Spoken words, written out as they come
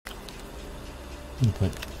I'm gonna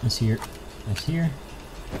put this here,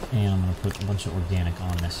 and I'm gonna put a bunch of organic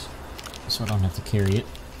on this, so I don't have to carry it.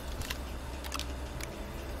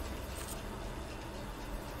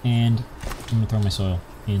 And I'm gonna throw my soil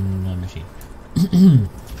in the machine,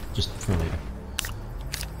 just for later.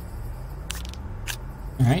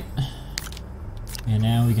 All right, and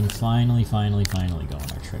now we can finally go on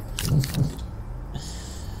our trip.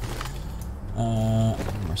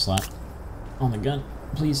 One more slot on the gun,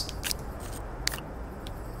 please.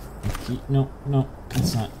 No,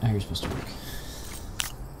 that's not how you're supposed to work.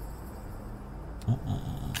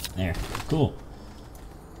 There, cool.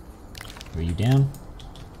 Are you down?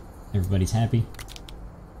 Everybody's happy.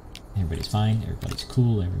 Everybody's fine. Everybody's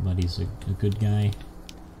cool. Everybody's a good guy.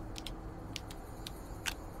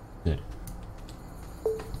 Good.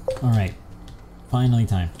 Alright. Finally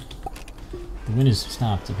time. The wind has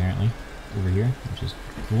stopped, apparently, over here, which is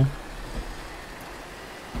cool.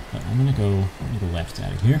 But I'm gonna go left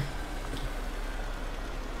out of here.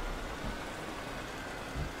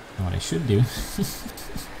 And what I should do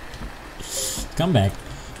come back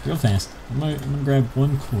real fast. I'm gonna grab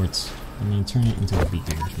one quartz. I'm gonna turn it into a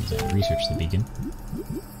beacon, which means I research the beacon.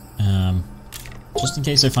 Just in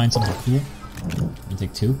case I find something cool. I'm gonna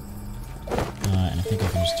take two. And I think I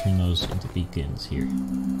can just turn those into beacons here.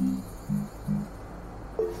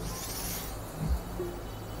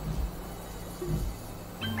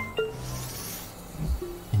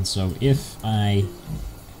 And so if I...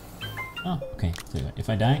 Oh, okay. So if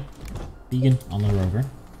I die, beacon on the rover.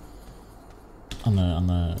 On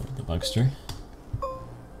the bugster.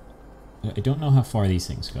 I don't know how far these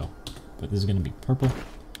things go, but this is gonna be purple.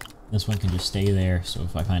 This one can just stay there, so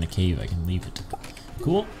if I find a cave, I can leave it.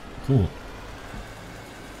 Cool? Cool.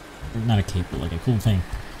 Or not a cave, but like a cool thing.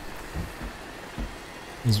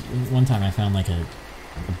 There's one time I found like a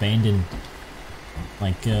abandoned,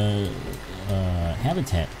 like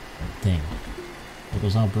habitat thing. It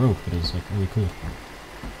was all broke, but it was like really cool.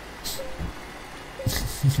 I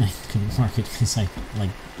couldn't mark it because I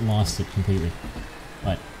like lost it completely.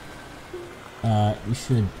 But we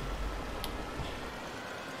should.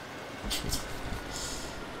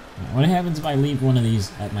 What happens if I leave one of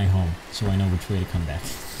these at my home so I know which way to come back?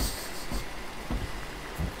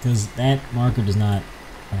 Because that marker does not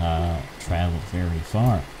travel very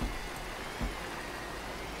far.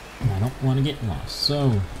 And I don't want to get lost.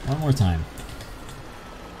 So, one more time.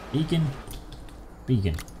 Beacon.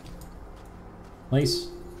 Beacon. Place.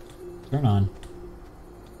 Turn on.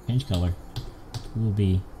 Change color. It will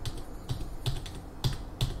be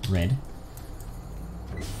red.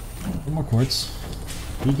 One more quartz.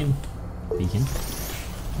 Beacon. Beacon.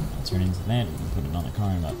 I'll turn into that. We can put it on the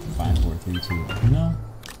car in about 5, 4, 3, 2, 1.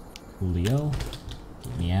 Coolio.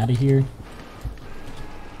 Get me out of here.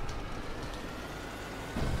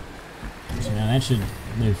 So now that should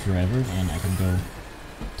live forever, and I can go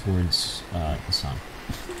towards the sun.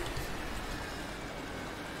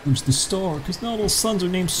 Towards the star, because not all suns are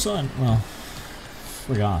named Sun. Well,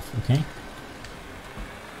 frig off, okay?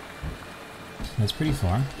 That's pretty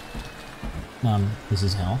far. This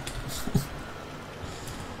is hell.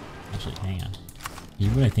 Actually, hang on. Are you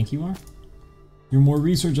what I think you are? You're more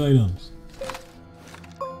research items.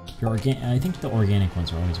 I think the organic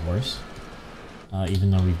ones are always worse. Even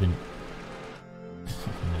though we've been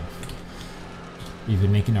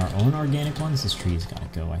making our own organic ones. This tree's gotta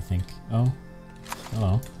go, I think. Oh,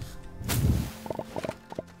 hello.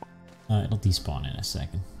 It'll despawn in a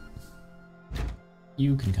second.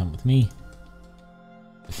 You can come with me.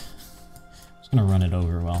 I'm gonna run it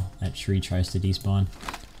over while that tree tries to despawn.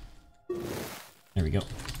 There we go.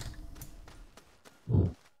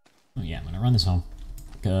 Oh yeah, I'm gonna run this home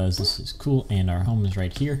because this is cool, and our home is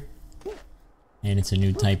right here. And it's a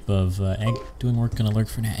new type of egg. Doing work, gonna lurk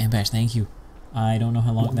for now. Ambash, thank you. I don't know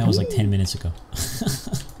how long. That was like 10 minutes ago.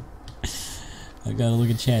 I gotta look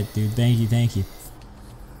at chat, dude. Thank you, thank you.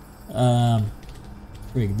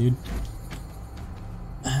 Frig, dude.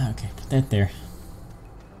 Okay, put that there.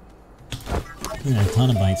 Got a ton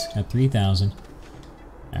of bites. Got 3,000.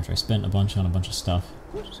 After I spent a bunch on a bunch of stuff.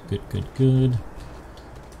 Which is good, good, good.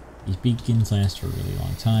 These beacons last for a really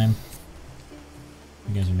long time.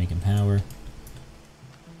 You guys are making power.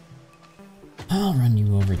 I'll run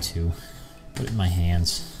you over too. Put it in my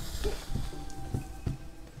hands.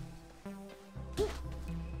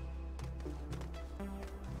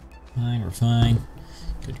 Fine, we're fine.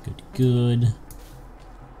 Good, good, good.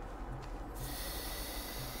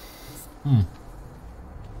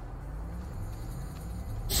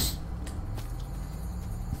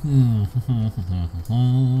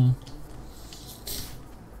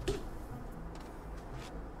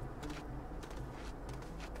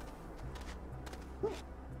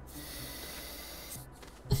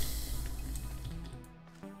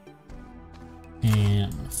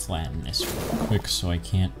 flatten this real quick so I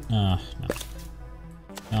can't. No.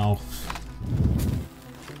 No.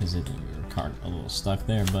 Because it car a little stuck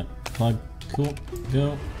there, but plug. Cool.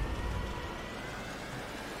 Go.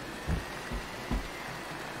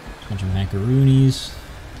 Bunch of macaroonies.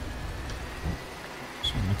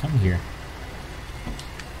 So I'm gonna come here.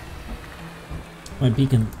 My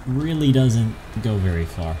beacon really doesn't go very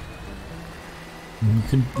far. You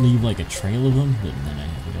could leave like a trail of them, but then I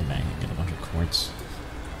have to go back and get a bunch of quartz.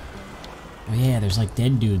 Oh yeah, there's like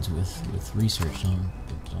dead dudes with research on them,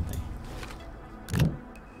 don't they?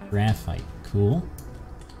 Graphite, cool.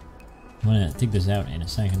 I'm gonna take this out in a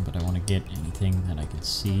second, but I want to get anything that I can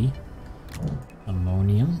see.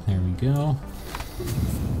 Ammonium, there we go.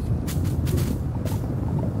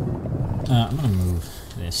 I'm gonna move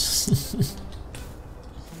this.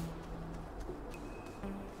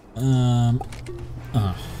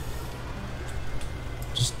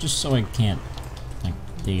 Just so I can't like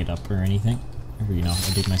dig it up or anything. Or, you know,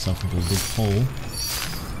 I dig myself into a big hole.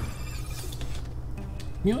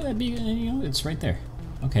 You know, that'd be, you know, it's right there.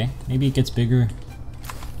 Okay, maybe it gets bigger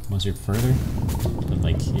once you're further, but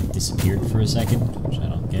like it disappeared for a second, which I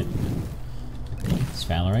don't get. Okay, it's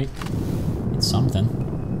sphalerite. It's something.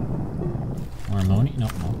 More ammonia? No,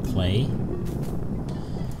 clay.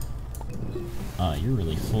 You're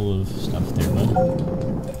really full of stuff there, bud.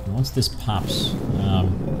 And once this pops, I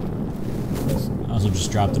also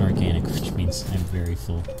just dropped an organic, which means I'm very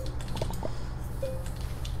full.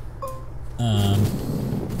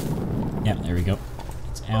 Yeah, there we go.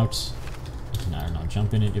 It's out. We can, I don't know,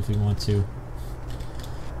 jump in it if we want to.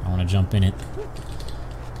 I want to jump in it.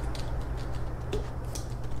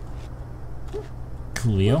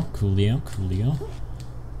 Coolio, coolio, coolio.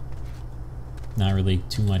 Not really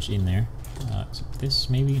too much in there. This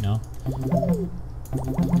maybe? No.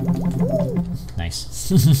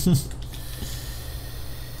 Nice.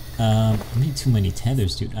 I need too many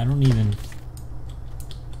tethers, dude. I don't even...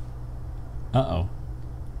 Uh-oh.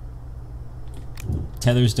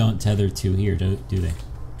 Tethers don't tether to here, do they?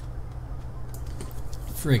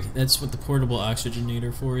 Frig, that's what the portable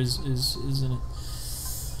oxygenator for isn't it?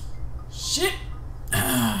 Shit! Can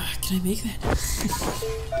I make that?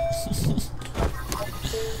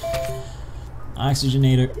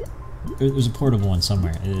 Oxygenator. There's a portable one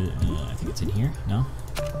somewhere. I think it's in here. No?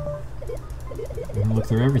 I'm gonna look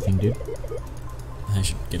through everything, dude. I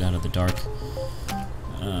should get out of the dark.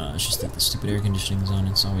 It's just that the stupid air conditioning's on.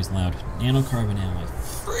 It's always loud. Nanocarbon alloy.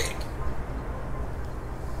 Frick!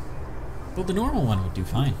 Well, the normal one would do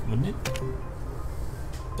fine, wouldn't it?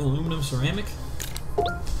 Aluminum ceramic?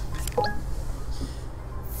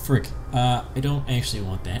 Frick. I don't actually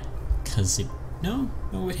want that. Cause it... No,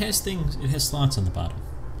 it has things... It has slots on the bottom.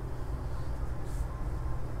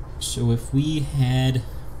 So if we had...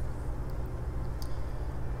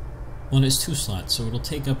 Well, it's 2 slots, so it'll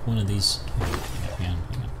take up one of these... Hang on.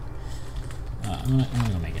 I'm gonna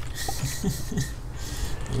go make it.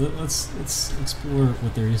 let's explore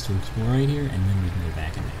what there is to explore right here, and then we can go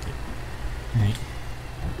back and make it.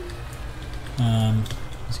 Alright.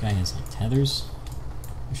 This guy has like tethers.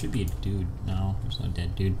 There should be a dude. No, there's no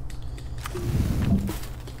dead dude.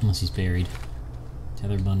 Unless he's buried.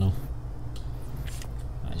 Tether bundle.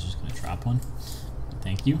 I was just gonna drop one.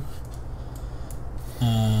 Thank you.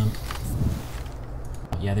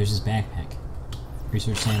 Yeah, there's his backpack.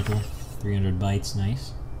 Research sample, 300 bytes,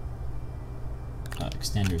 nice.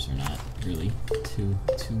 Extenders are not really too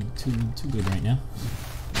good right now.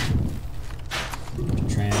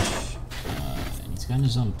 Trash. And he's got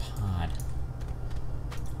his own pod.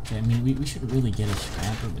 Okay, I mean, we should really get a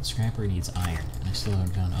scrapper, but scrapper needs iron, and I still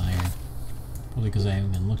haven't found iron. Probably because I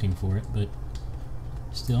haven't been looking for it, but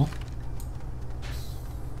still.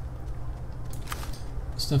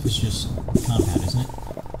 This stuff is just compound, isn't it?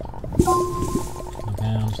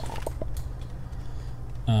 Compound.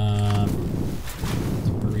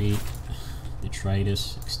 Debris.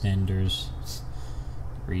 Detritus. Extenders.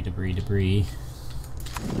 Debris.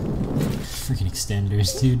 Freaking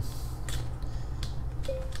extenders, dude.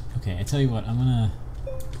 Okay, I tell you what, I'm gonna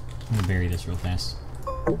bury this real fast.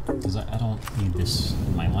 Because I don't need this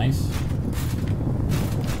in my life.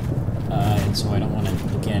 And so I don't want to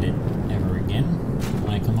look at it ever again.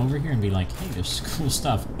 When I come over here and be like, hey, there's cool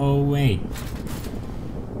stuff. Oh, wait.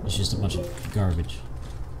 It's just a bunch of garbage.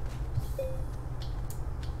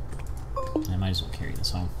 I might as well carry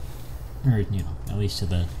this home. Or, you know, at least to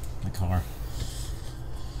the car.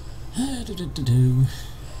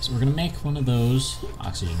 So we're gonna make one of those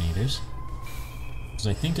oxygenators. Because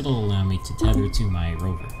I think it'll allow me to tether to my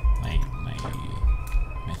rover.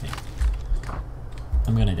 My thing.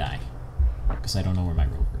 I'm gonna die. Because I don't know where my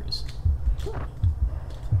rover is.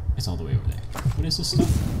 It's all the way over there. What is this stuff?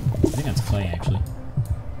 I think that's clay, actually.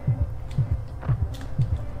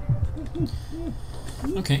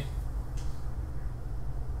 Okay.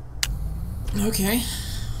 Okay.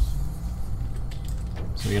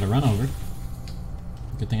 So we gotta run over.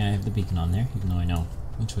 Good thing I have the beacon on there, even though I know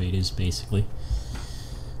which way it is, basically.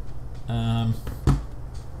 See,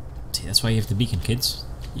 that's why you have the beacon, kids.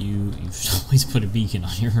 You should always put a beacon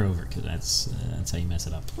on your rover, because that's how you mess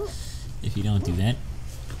it up. If you don't do that.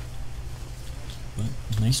 But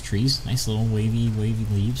nice trees, nice little wavy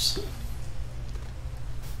leaves.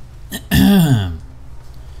 Oh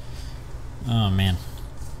man.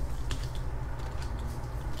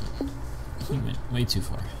 We went way too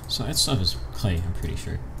far. So that stuff is clay, I'm pretty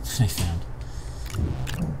sure. I found.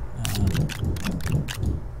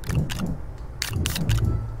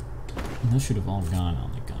 Those should have all gone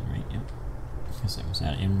on the gun, right? Yep. Guess I was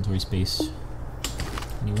out of inventory space.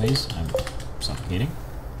 Anyways, I'm suffocating.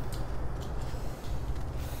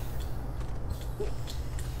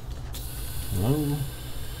 Hello?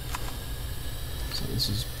 So this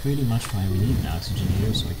is pretty much why we need an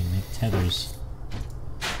oxygenator, so I can make tethers.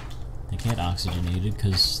 They get oxygenated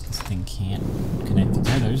because this thing can't connect to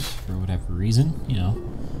tethers for whatever reason, you know,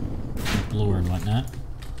 blower and whatnot.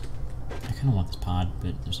 I kind of want this pod,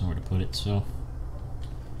 but there's nowhere to put it, so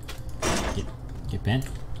get bent.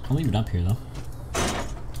 I'll leave it up here though.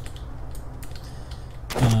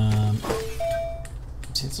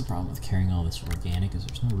 See, that's the problem with carrying all this organic, is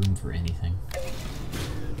there's no room for anything.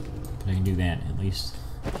 But I can do that at least.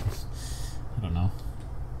 I don't know.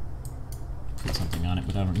 Put something on it,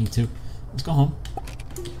 but I don't need to. Let's go home.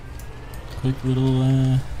 Quick little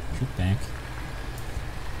trip back.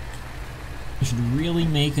 I should really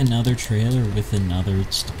make another trailer with another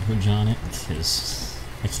storage on it, because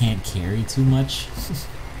I can't carry too much.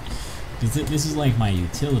 This is like my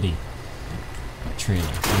utility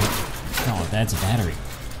trailer. Oh, that's a battery.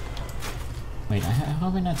 Wait, how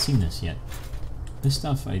have I not seen this yet? This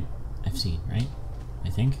stuff I've seen, right? I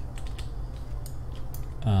think.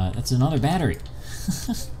 That's another battery.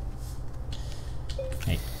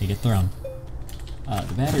 Hey, they get thrown.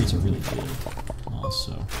 The batteries are really good,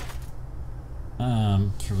 also.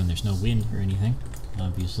 For when there's no wind or anything,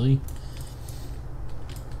 obviously.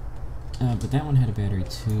 But that one had a battery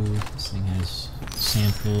too. This thing has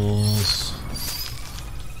samples.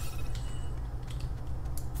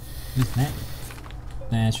 What's that?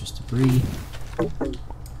 That's just debris.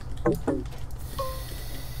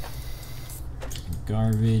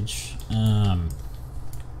 Garbage.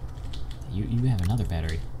 You have another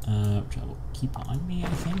battery, which I will keep on me, I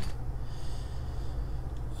think.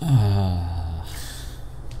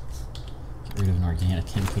 Get rid of an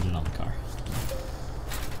organic and put it on the car.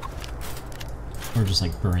 Or just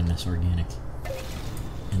like burn this organic,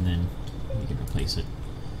 and then we can replace it.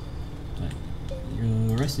 But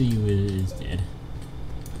the rest of you is dead,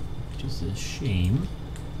 which is a shame.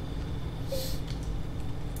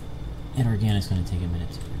 And organic's going to take a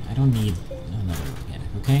minute to burn. I don't need another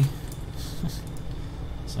organic, okay?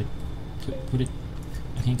 It's like, put it,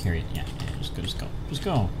 I can't carry it. Yeah, just go. Just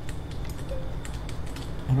go.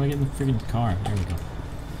 How do I get in the friggin' car? There we go.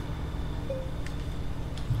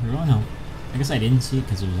 We're going home. I guess I didn't see it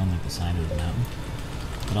because it was on like the side of the mountain.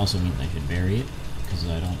 That also means I should bury it, because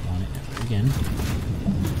I don't want it ever again.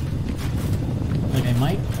 Like, I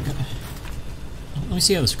might... Let me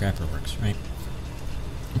see how the scrapper works, right?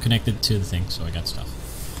 I'm connected to the thing, so I got stuff.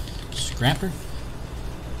 Scrapper?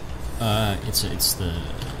 It's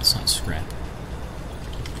not scrap.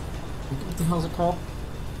 What the hell is it called?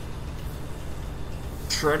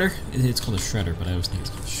 Shredder? It's called a shredder, but I always think it's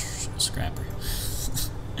called a scrapper.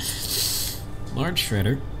 Large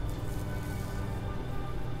shredder.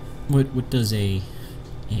 What does what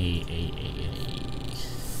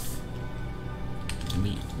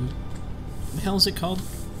the hell is it called?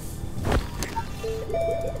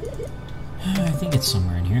 I think it's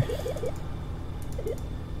somewhere in here.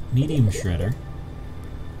 Medium shredder.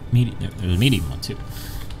 There's a medium one too.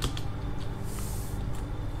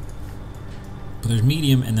 But there's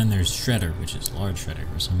medium, and then there's shredder, which is large shredder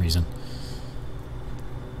for some reason.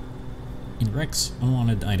 It wrecks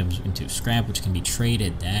unwanted items into scrap, which can be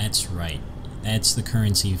traded. That's right. That's the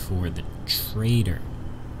currency for the trader.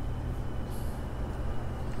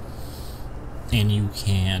 And you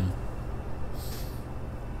can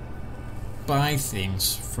buy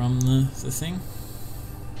things from the thing.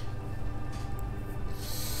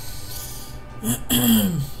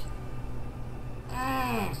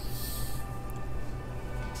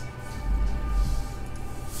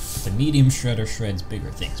 The medium shredder shreds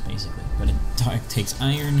bigger things, basically, but it takes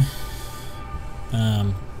iron,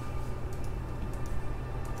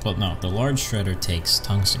 Well, no, the large shredder takes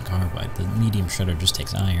tungsten carbide. The medium shredder just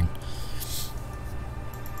takes iron.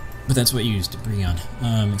 But that's what you use debris on,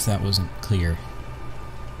 if that wasn't clear.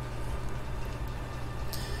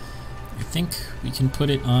 I think we can put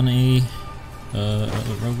it on a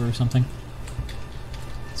rover or something.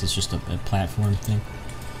 It's just a platform thing.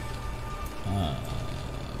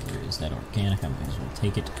 Where is that organic? I might as well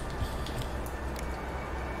take it.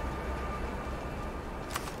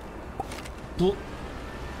 Cool.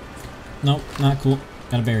 Nope, not cool.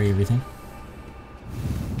 Gotta bury everything.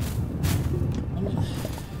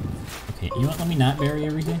 Okay, you know what? Let me not bury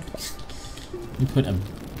everything. You put a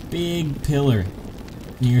big pillar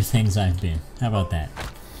near things I've been. How about that?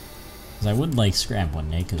 Because I would like scrap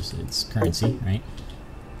one day, because it's currency, right?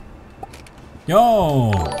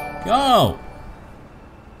 Yo! Yo!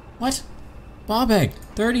 What? Bob Egg,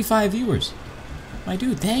 35 viewers. My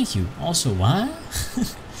dude, thank you. Also what?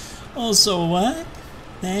 Also what?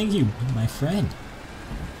 Thank you, my friend.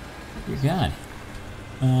 Dear God.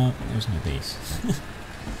 There's my base.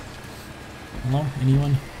 Hello?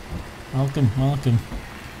 Anyone? Welcome, welcome.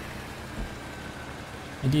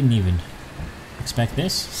 I didn't even expect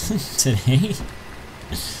this today.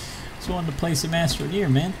 Just wanted to play some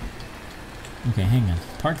Astroneer, man. Okay, hang on.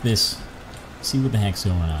 Park this. See what the heck's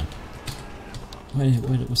going on.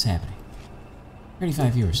 What's happening?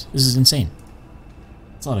 35 viewers. This is insane.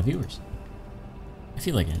 That's a lot of viewers. I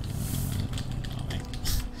feel like it.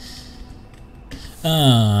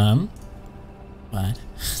 What?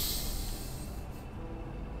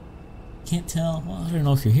 Can't tell. Well, I don't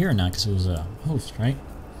know if you're here or not because it was a host, right?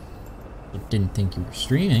 But didn't think you were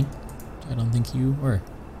streaming. I don't think you were.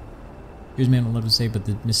 Here's man, I'd love to say, but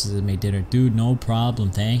the missus has made dinner. Dude, no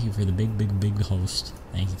problem. Thank you for the big host.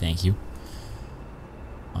 Thank you, thank you.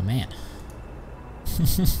 Oh man.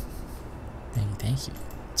 Thank you.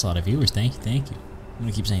 It's a lot of viewers. Thank you. I'm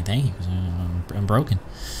gonna keep saying thank you because I'm broken.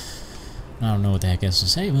 I don't know what the heck else to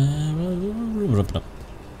say.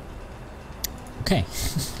 Okay,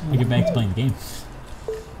 let me get back to playing the game.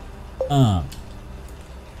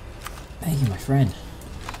 Thank you, my friend.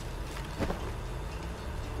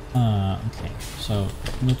 Okay, so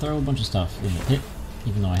I'm gonna throw a bunch of stuff in the pit,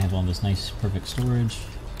 even though I have all this nice, perfect storage.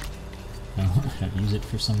 No, I don't use it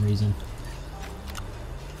for some reason.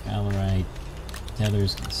 Valorite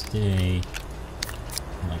tethers can stay.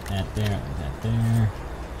 Like that there, like that there.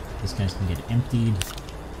 This guy's gonna get emptied.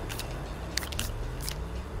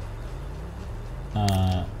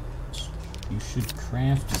 You should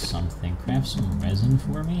craft something. Craft some resin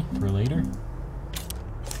for me for later.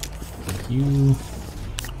 Thank you.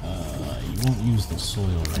 You won't use the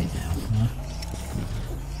soil right now, huh?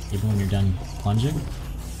 Even when you're done plunging?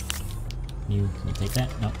 Can you take that?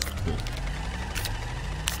 Nope. Cool.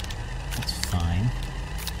 That's fine.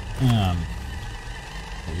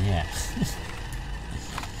 But yeah.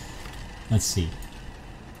 Let's see.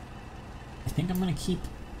 I think I'm gonna keep...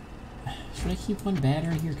 Should I keep one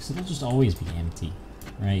battery here? Because it'll just always be empty,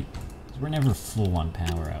 right? 'Cause we're never full on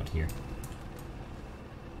power out here.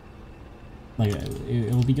 Like,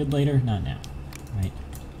 it'll be good later, not now, right?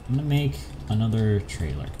 I'm gonna make another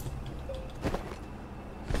trailer.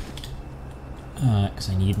 Because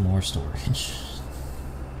I need more storage.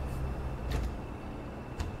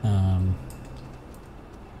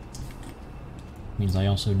 Means I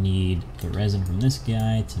also need the resin from this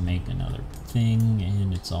guy to make another thing,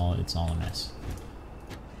 and it's all a mess.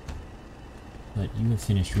 But you have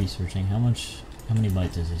finished researching. How many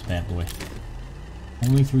bytes is this bad boy?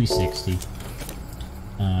 Only 360.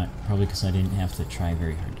 Probably because I didn't have to try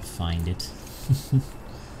very hard to find it.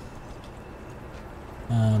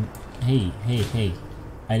 Hey.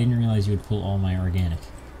 I didn't realize you would pull all my organic.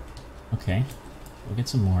 Okay. We'll get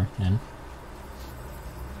some more, then.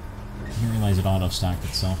 I didn't realize it auto-stocked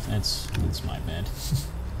itself. That's my bad.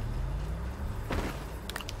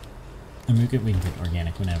 And we can get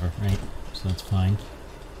organic whenever, right? So that's fine.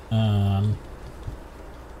 I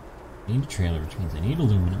need a trailer, which means I need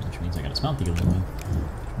aluminum, which means I gotta smelt the aluminum.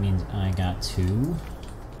 Which means I got to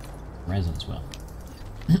resin as well.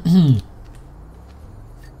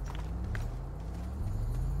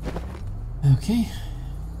 Okay.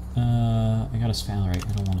 I got a sphalerite.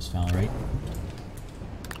 I don't want a sphalerite.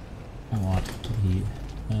 I want the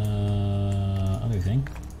other thing.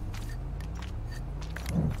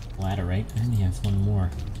 Laterite. I only have one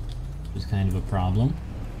more, which is kind of a problem.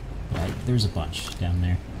 But there's a bunch down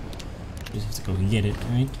there. Just have to go get it,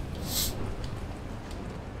 right?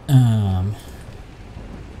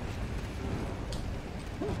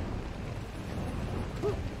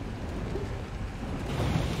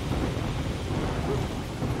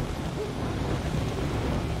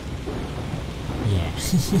 Yeah.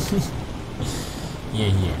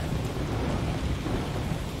 Yeah.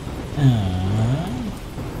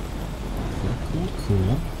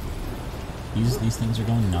 Cool. These things are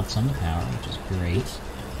going nuts on the power, which is great.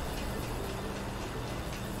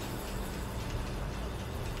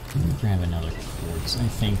 Let me grab another quartz, I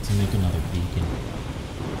think, to make another beacon.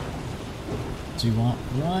 Do we want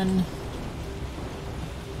one?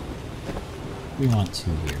 We want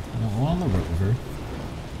two here. No, we're on the rover.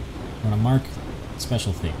 I want to mark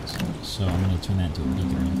special things, so I'm going to turn that into a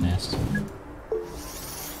beacon real fast.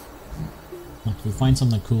 If we find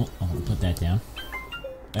something cool, I'm going to put that down.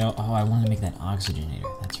 Oh, I want to make that oxygenator,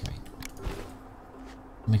 that's right.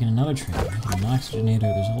 I'm making another trailer, I'm making an oxygenator,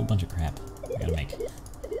 there's a whole bunch of crap I gotta make.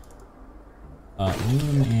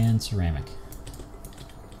 Aluminum and ceramic.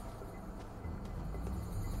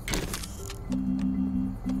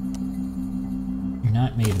 You're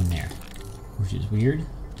not made in there, which is weird.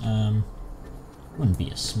 Wouldn't be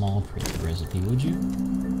a small recipe, would you?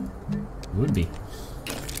 It would be.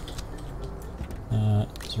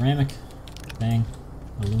 Ceramic, bang.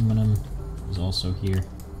 Aluminum is also here.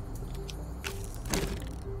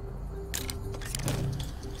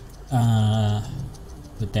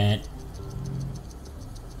 But that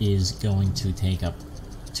is going to take up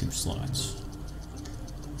 2 slots,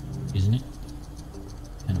 isn't it?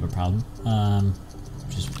 Kind of a problem.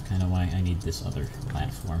 Which is kind of why I need this other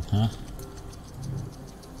platform, huh?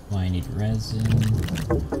 Why I need resin.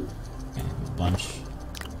 Okay, I have a bunch.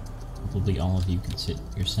 Probably all of you can sit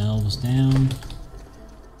yourselves down.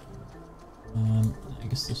 I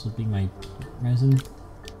guess this will be my resin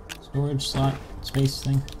storage slot space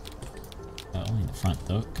thing. Only in the front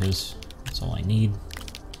though, because that's all I need.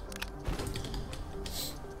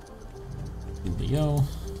 Coolio.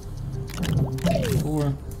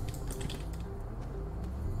 4.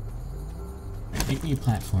 Make me a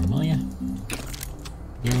platform, will ya?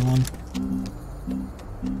 The other one.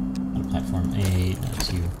 Not a platform, no,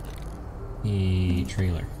 it's you. A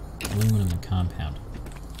trailer. Aluminum and compound.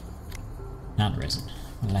 Not resin.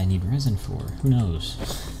 What did I need resin for? Who knows?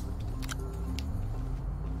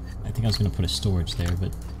 I think I was going to put a storage there,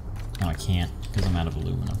 but now I can't because I'm out of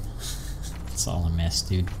aluminum. It's all a mess,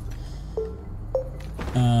 dude.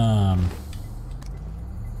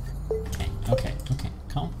 Okay.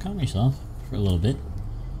 Calm yourself for a little bit.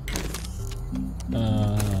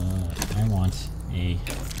 I want a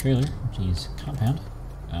trailer, which needs compound.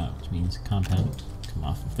 Which means compound come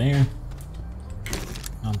off of there.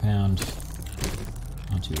 Compound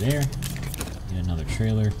onto there. Get another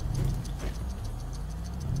trailer.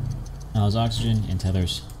 Now there's oxygen and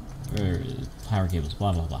tethers, or power cables,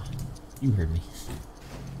 blah blah blah. You heard me.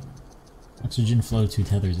 Oxygen flow to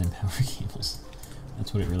tethers and power cables.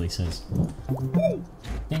 That's what it really says. I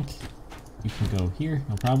think you can go here,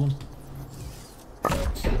 no problem.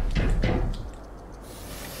 Which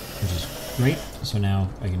is great. So now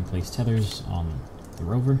I can place tethers on the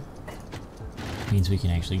rover. Means we can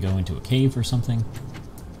actually go into a cave or something.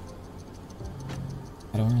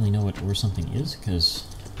 I don't really know where something is, because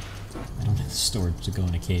I don't have the storage to go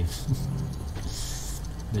in a cave.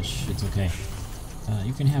 Which, it's okay.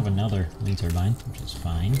 You can have another wind turbine, which is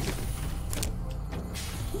fine.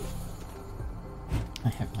 I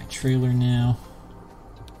have my trailer now.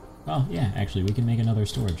 Oh, yeah, actually, we can make another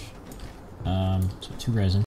storage. So 2 resin.